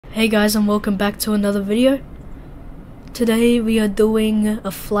Hey guys, and welcome back to another video. Today we are doing a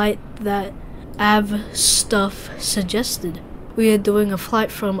flight that Av Stuff suggested. We are doing a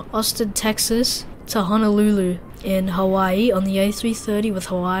flight from Austin, Texas to Honolulu in Hawaii on the A330 with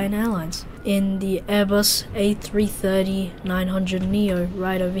Hawaiian Airlines in the Airbus A330-900NEO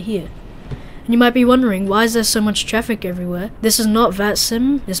right over here. And you might be wondering, why is there so much traffic everywhere? This is not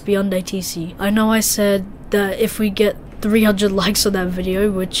VATSIM, it's beyond ATC. I know I said that if we get 300 likes on that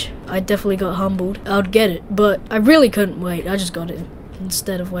video, which I definitely got humbled, I would get it, but I really couldn't wait. I just got it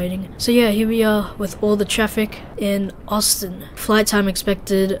instead of waiting. So yeah, here we are with all the traffic in Austin. Flight time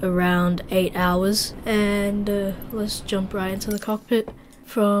expected around 8 hours, and let's jump right into the cockpit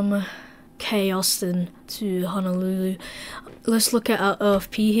from K Austin to Honolulu. Let's look at our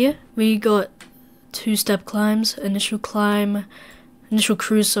OFP here. We got 2-step climbs, initial cruise,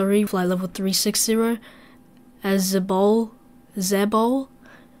 flight level 360. As Zebol,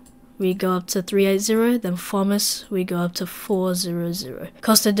 we go up to 380, then FOMIS, we go up to 400.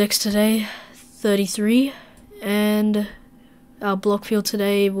 Cost of decks today, 33, and our block fuel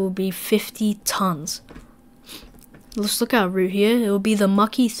today will be 50 tons. Let's look at our route here. It will be the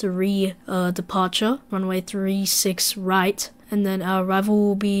Maki 3 departure, runway 36 right, and then our arrival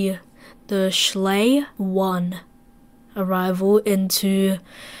will be the Schley 1 arrival into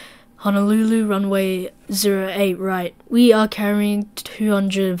Honolulu, runway 08 right. We are carrying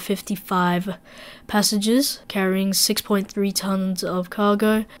 255 passengers, carrying 6.3 tons of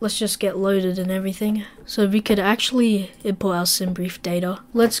cargo. Let's just get loaded and everything. So we could actually import our sim brief data.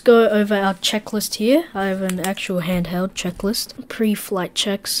 Let's go over our checklist here. I have an actual handheld checklist. Pre-flight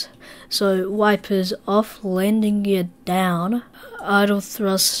checks. So wipers off, landing gear down, idle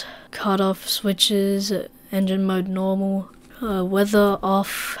thrust cutoff switches, engine mode normal. Weather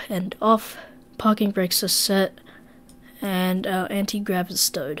off and off, parking brakes are set, and our anti-grav is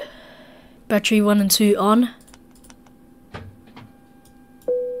stowed. Battery 1 and 2 on,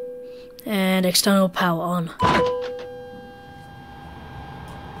 and external power on.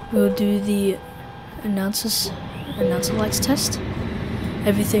 We'll do the announcer lights test.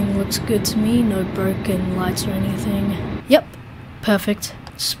 Everything looks good to me, no broken lights or anything. Yep, perfect.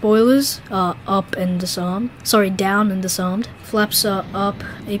 Spoilers are up and disarmed. Sorry, down and disarmed. Flaps are up.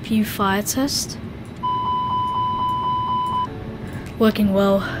 APU fire test. Working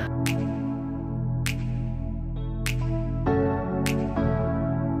well.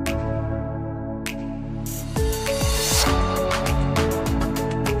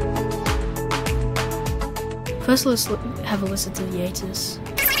 First, let's have a listen to the ATIS.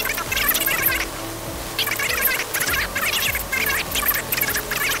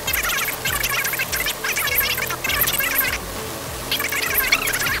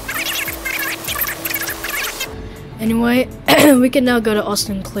 Anyway, we can now go to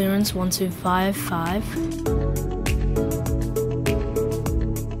Austin clearance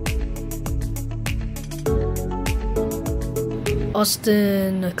 1255.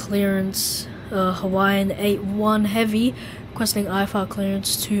 Austin clearance, Hawaiian 81 Heavy, requesting IFR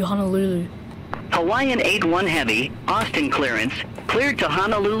clearance to Honolulu. Hawaiian 81 Heavy, Austin clearance, cleared to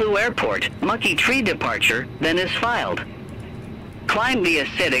Honolulu Airport, Maki 3 departure, then is filed. Climb via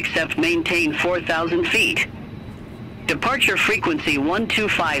SID except maintain 4,000 feet. Departure frequency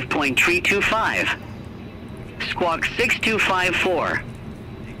 125.325. Squawk 6254.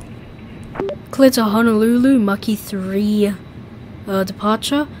 Clear to Honolulu, Maki 3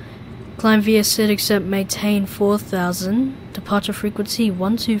 departure. Climb via SID except maintain 4,000. Departure frequency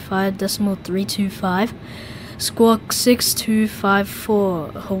 125.325. Squawk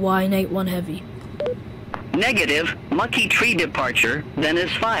 6254. Hawaiian 81 Heavy. Negative. Maki 3 departure, then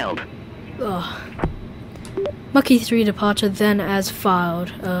is filed. Ugh. Maki 3 departure, then as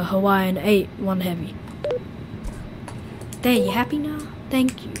filed. Hawaiian 81 Heavy. There, you happy now?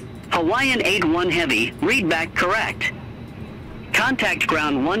 Thank you. Hawaiian 81 Heavy, read back correct. Contact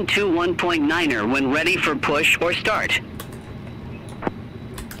ground 121.9er when ready for push or start.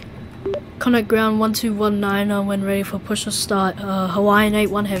 Contact ground 1219 when ready for push or start. Hawaiian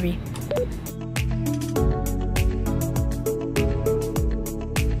 81 Heavy.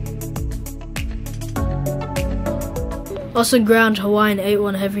 Austin ground, Hawaiian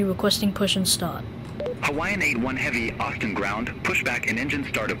 81 Heavy, requesting push and start. Hawaiian 81 Heavy, Austin ground, pushback and engine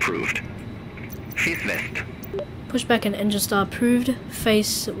start approved. Face west. Pushback and engine start approved.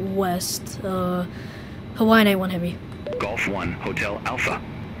 Face west. Hawaiian 81 Heavy. Golf 1, Hotel Alpha.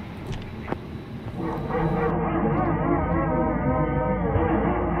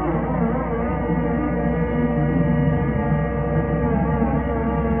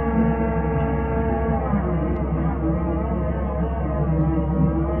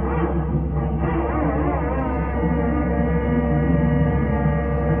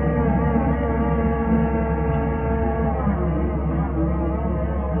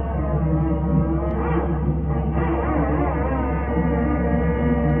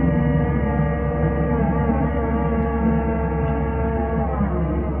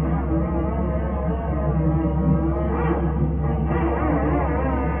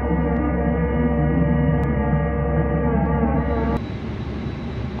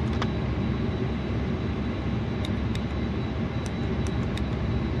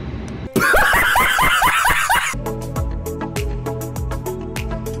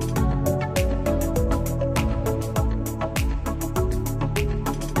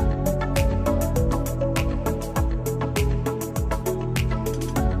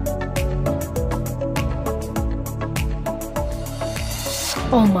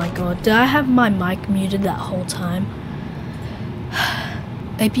 Oh my god, did I have my mic muted that whole time?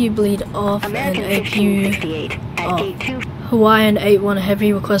 APU bleed off American and APU 1568 at gate 2. Hawaiian 81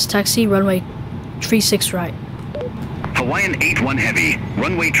 Heavy request taxi, runway 36 right. Hawaiian 81 Heavy,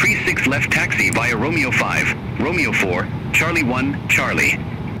 runway 36 left taxi via Romeo 5, Romeo 4, Charlie 1, Charlie.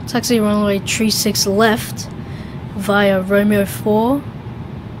 Taxi runway 36 left via Romeo 4,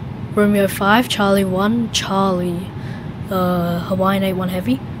 Romeo 5, Charlie 1, Charlie. Hawaiian 81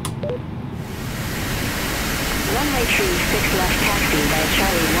 Heavy. Runway 36 left taxi via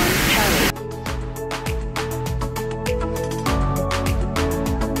Charlie 1, Charlie.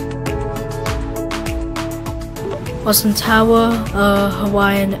 Austin Tower,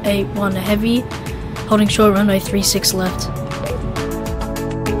 Hawaiian 81 Heavy, holding short runway 36 left.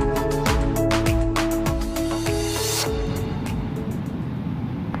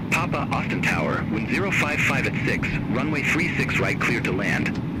 Papa Austin Tower, wind 055 at 6, runway 36 right clear to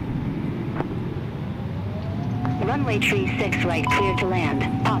land. Runway 36 right clear to land.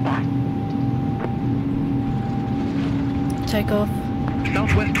 Papa. Takeoff.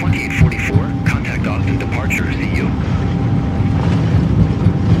 Southwest 2844, contact Austin departure, see you.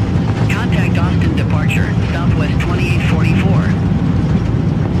 Contact Austin departure, Southwest 2844.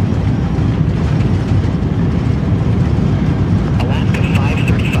 Alaska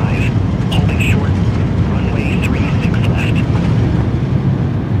 535, holding short, runway 36 left.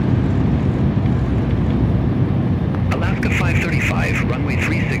 Alaska 535, runway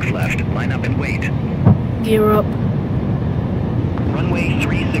 36 left, line up and wait. Gear up. Runway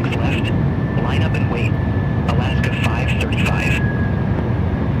 36 left, line up and wait. Alaska 535.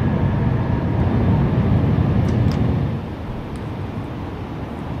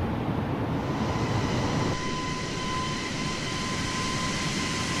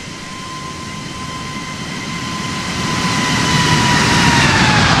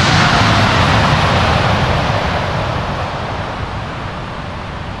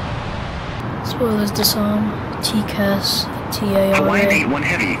 Spoilers disarm. TCAS. TARA. Hawaiian 81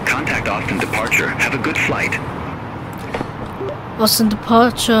 Heavy, contact Austin departure. Have a good flight. Austin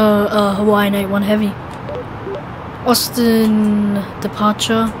departure, Hawaiian 81 Heavy. Austin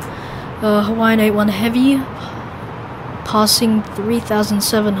departure, Hawaiian 81 Heavy, passing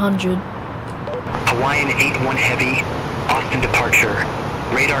 3,700. Hawaiian 81 Heavy, Austin departure.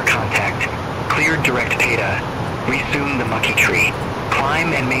 Radar contact. Cleared direct PETA. Resume the Mucky Tree.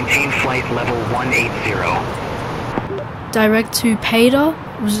 Climb and maintain flight level 180. Direct to PETA,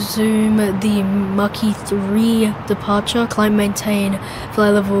 resume the Mucky 3 departure, climb maintain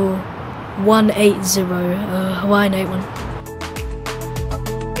flight level 180, Hawaiian 81.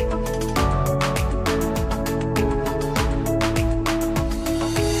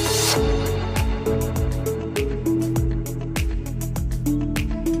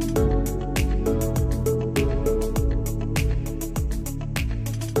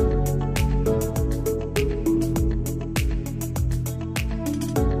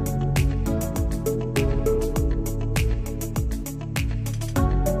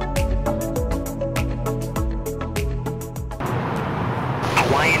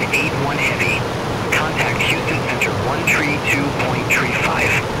 Hawaiian 81 Heavy. Contact Houston Center 132.35.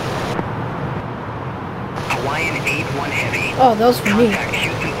 Hawaiian 81 Heavy. Oh, that was for me. Contact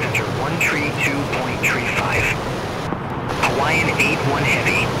Houston Center 132.35. Hawaiian 81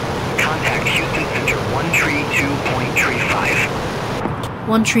 Heavy. Contact Houston Center 132.35.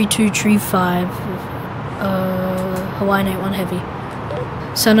 13235, Hawaiian 81 Heavy.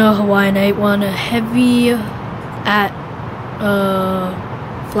 Center Hawaiian 81 Heavy at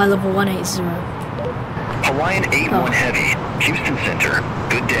flight level 180. Hawaiian 81 Heavy. Houston Center.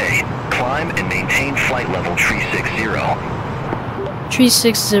 Good day. Climb and maintain flight level 360.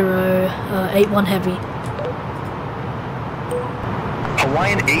 360, 81 Heavy.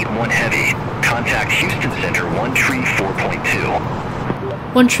 Hawaiian 81 Heavy. Contact Houston Center 134.2.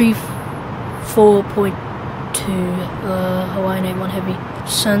 134.2, Hawaiian 81 Heavy.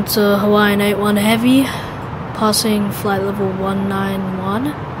 Center Hawaiian 81 Heavy, passing flight level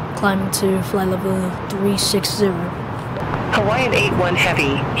 191, climbing to flight level 360. Hawaiian 81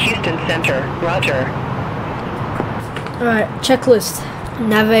 Heavy, Houston Center, roger. Alright, checklist.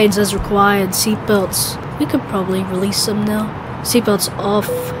 Nav aids as required, seatbelts. We could probably release them now. Seatbelts off,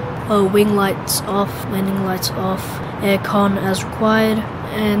 wing lights off, landing lights off, aircon as required,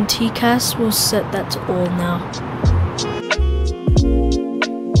 and TCAS will set that to all now.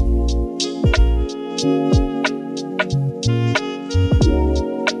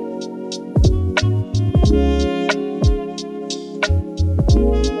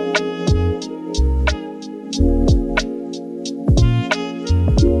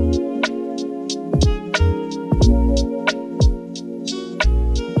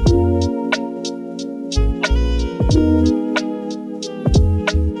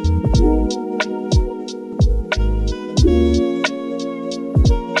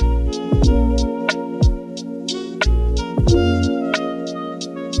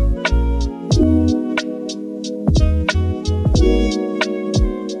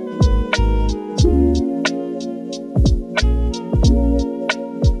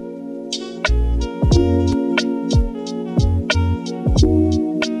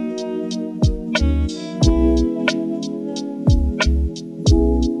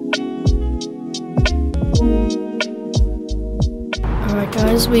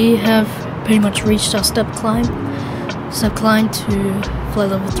 we have pretty much reached our step climb. Step climb to flight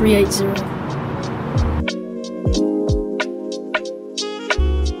level 380.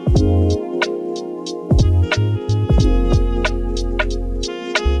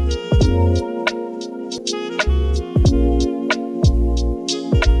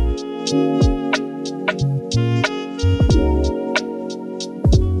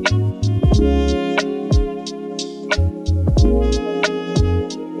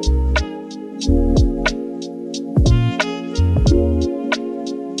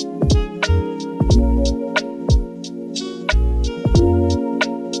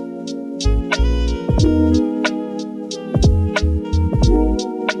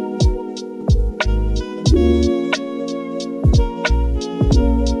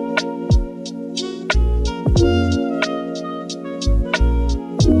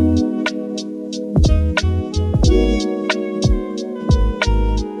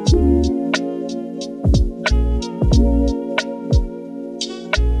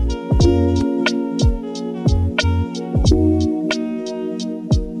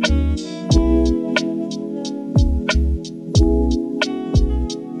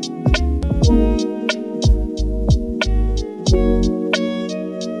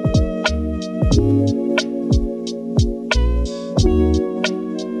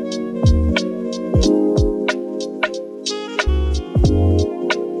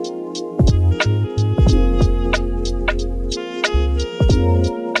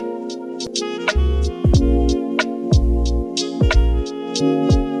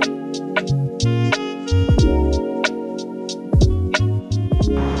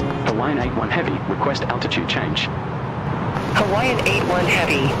 Hawaiian 81 Heavy, request altitude change. Hawaiian 81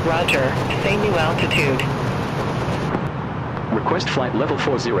 Heavy, roger. Say new altitude. Request flight level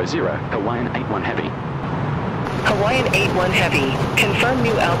 400, Hawaiian 81 Heavy. Hawaiian 81 Heavy, confirm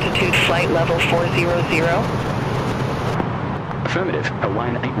new altitude flight level 400. Affirmative,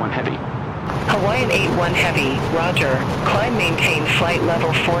 Hawaiian 81 Heavy. Hawaiian 81 Heavy, roger. Climb maintain flight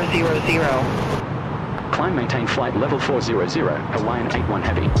level 400. Climb maintain flight level 400, Hawaiian 81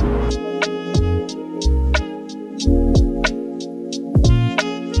 Heavy.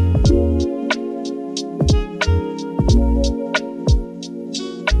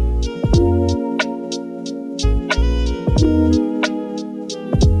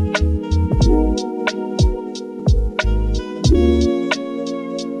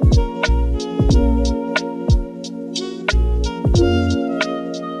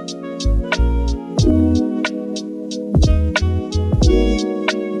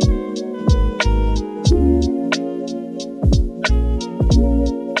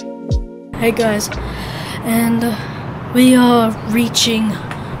 Hey guys, and we are reaching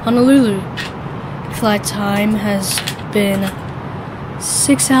Honolulu. Flight time has been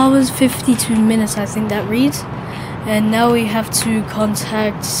 6 hours 52 minutes, I think that reads, and now we have to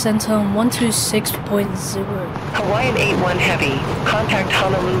contact center on 126.0. Hawaiian 81 Heavy, contact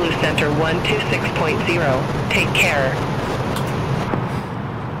Honolulu Center 126.0. Take care.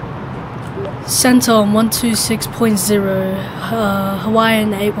 Center on 126.0,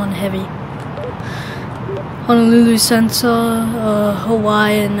 Hawaiian 81 Heavy. Honolulu Center,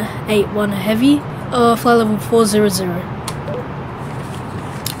 Hawaiian 81 Heavy, flight level 400.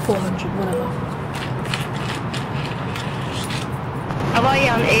 400, whatever.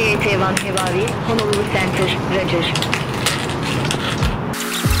 Hawaiian 81 Heavy, Honolulu Center, roger.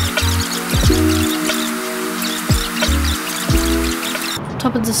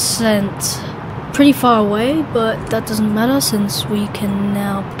 Top of descent. Pretty far away, but that doesn't matter since we can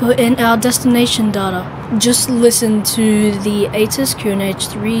now put in our destination data. Just listen to the ATIS QNH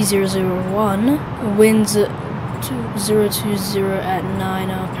 3001, winds 020 at 9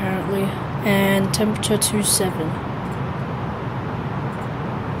 apparently, and temperature 27.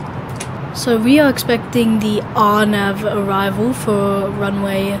 So we are expecting the RNAV arrival for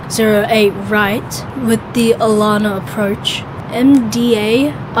runway 08 right with the Alana approach.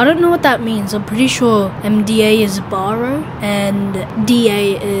 MDA, I don't know what that means. I'm pretty sure MDA is baro and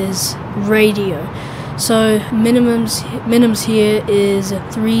DA is radio. So minimums here is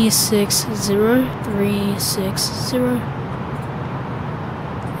 360,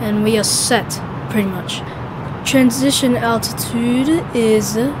 and we are set pretty much. Transition altitude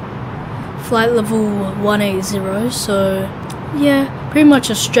is flight level 180, so yeah, pretty much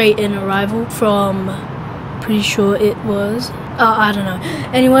a straight in arrival from, pretty sure it was, I don't know.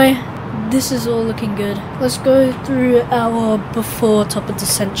 Anyway, this is all looking good. Let's go through our before top of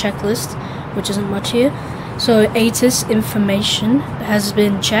descent checklist, which isn't much here. So ATIS information has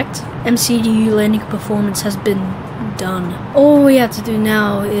been checked. MCDU landing performance has been done. All we have to do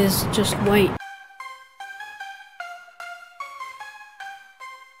now is just wait.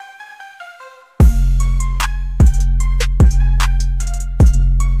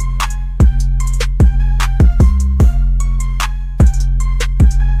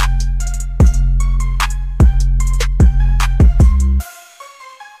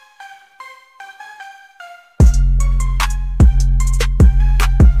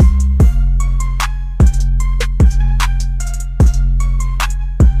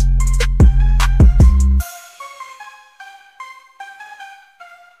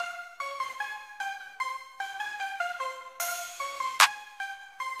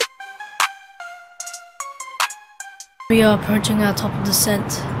 We are approaching our top of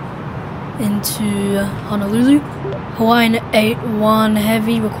descent into Honolulu. Hawaiian 81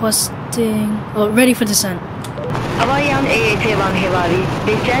 Heavy requesting, ready for descent. Hawaiian A330-900NEO,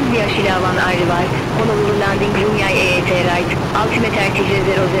 descend via Shilawan Arrival, Honolulu landing room A3 right, altimeter Tigre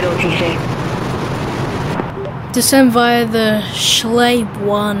 00 Tigre. Descend via the Schley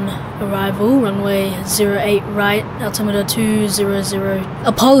 1 arrival, runway 08 right, altimeter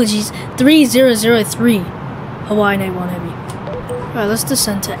 3003, Hawaiian 81 Heavy. Alright, let's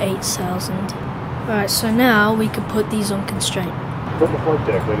descend to 8,000. Alright, so now we can put these on constraint. From the flight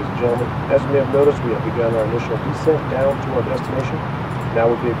deck, ladies and gentlemen, as you may have noticed, we have begun our initial descent down to our destination. Now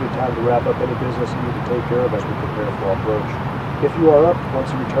would be a good time to wrap up any business you need to take care of as we prepare for our approach. If you are up,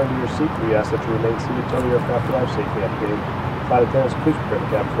 once you return to your seat, we ask that you remain seated until the aircraft arrives safely at the gate. Flight attendants, please prepare the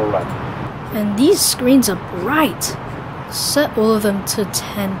cabin for arrival. And these screens are bright. Set all of them to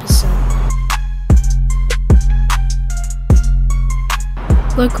 10%.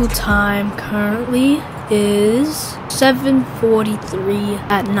 Local time currently is 7:43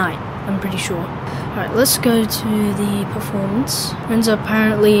 at night, I'm pretty sure. Alright, let's go to the performance. Winds are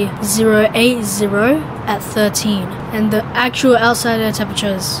apparently 080 at 13. And the actual outside air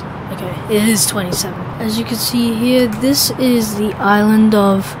temperature is, okay, it is 27. As you can see here, this is the island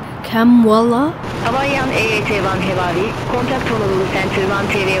of Kamwala. Hawaiian A330-900NEO, contact Honolulu Center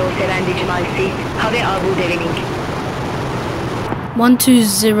 1TVO 7 have Abu Devining.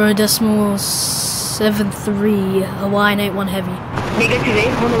 120.73 Hawaiian 81 Heavy.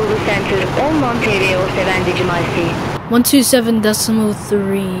 Negative Honolulu Center 1 TVO 7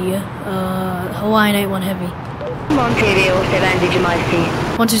 127.3 Hawaiian 81 Heavy. 1 TVO 7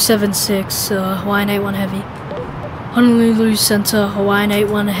 1276 Hawaiian 81 Heavy. Honolulu Center Hawaiian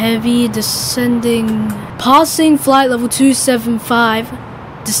 81 Heavy descending, passing flight level 275,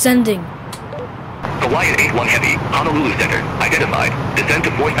 descending. Hawaiian 81 Heavy, Honolulu Center, identified. Descend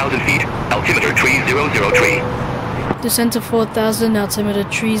to 4,000 feet, altimeter 3003. Descend to 4,000, altimeter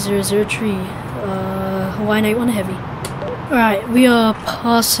 3003, Hawaiian 81 Heavy. Alright, we are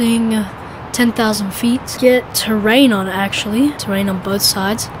passing 10,000 feet. Get terrain on, actually. Terrain on both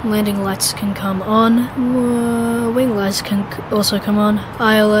sides. Landing lights can come on. Wing lights can also come on.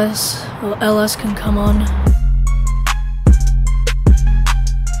 ILS or LS can come on.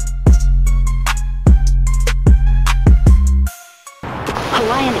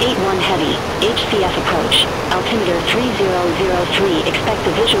 Hawaiian 81 Heavy, HCF approach, altimeter 3003, expect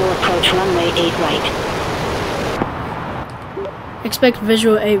the visual approach runway 8 right. Expect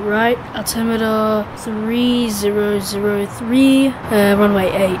visual 8 right, altimeter 3003, runway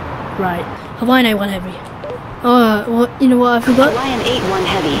 8 right. Hawaiian 81 Heavy. Well, you know what I forgot? Hawaiian 81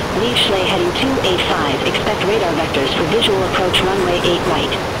 Heavy, leave Schley heading 285, expect radar vectors for visual approach runway 8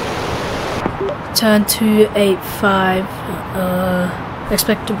 right. Turn 285,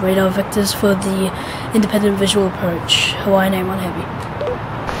 expect radar vectors for the independent visual approach. Hawaiian 81 Heavy.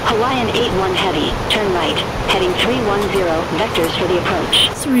 Hawaiian 81 Heavy, turn right, heading 310, vectors for the approach.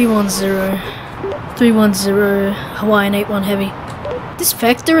 310, Hawaiian 81 Heavy. This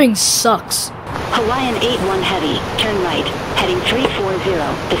vectoring sucks. Hawaiian 81 Heavy, turn right, heading 340,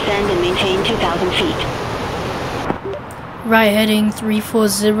 descend and maintain 2,000 feet. Right heading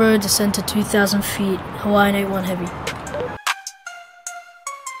 340, descend to 2,000 feet. Hawaiian 81 Heavy.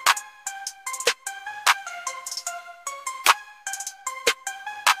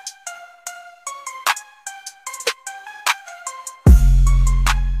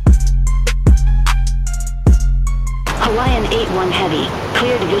 Hawaiian 81 Heavy,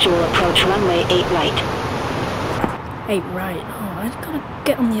 cleared visual approach runway 8 right. 8 right. Oh, I gotta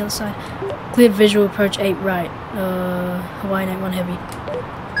get on the other side. Cleared visual approach 8 right. Hawaiian 81 Heavy.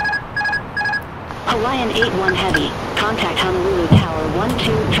 Hawaiian 81 Heavy, contact Honolulu Tower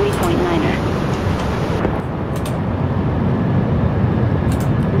 123.9er.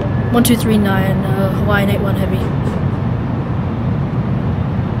 1239, Hawaiian 81 Heavy.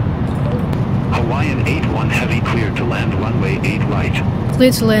 Hawaiian 81 81 Heavy cleared to land runway 8 right.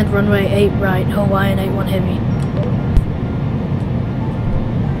 Cleared to land runway 8 right, Hawaiian 81 Heavy.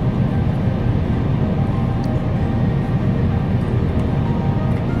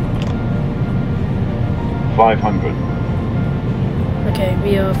 Okay,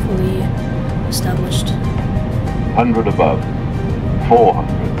 we are fully established. 100 above.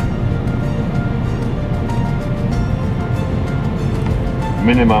 400.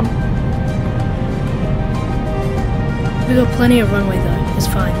 Minimum. We got plenty of runway though, it's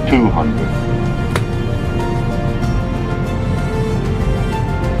fine. 200.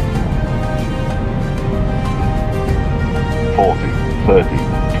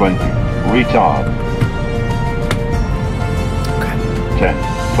 Retard. Okay. 10,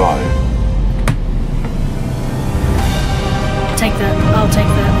 5. Take that, I'll take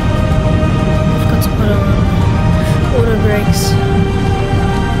that. I've got to put on auto brakes.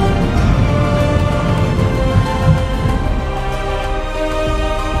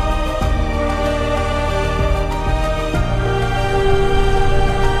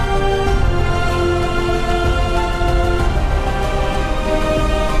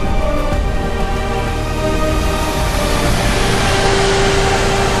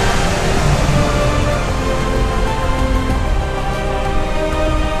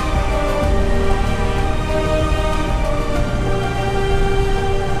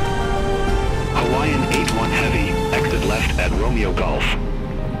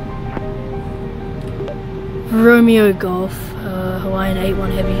 Romeo Golf, Hawaiian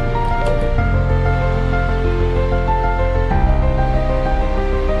 81 Heavy.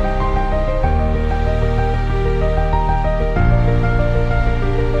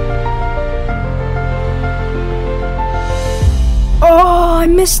 Oh, I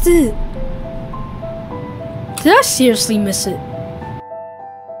missed it! Did I seriously miss it?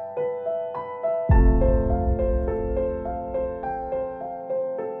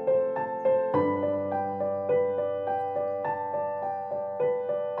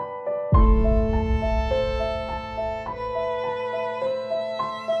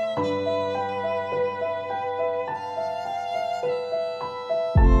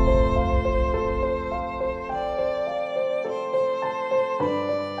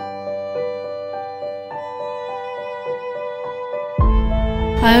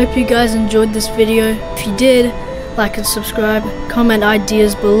 I hope you guys enjoyed this video. If you did, like and subscribe. Comment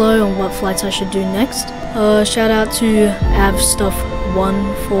ideas below on what flights I should do next. Shout out to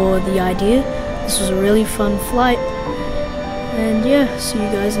AvStuff1 for the idea. This was a really fun flight. And yeah, see you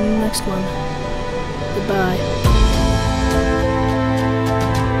guys in the next one. Goodbye.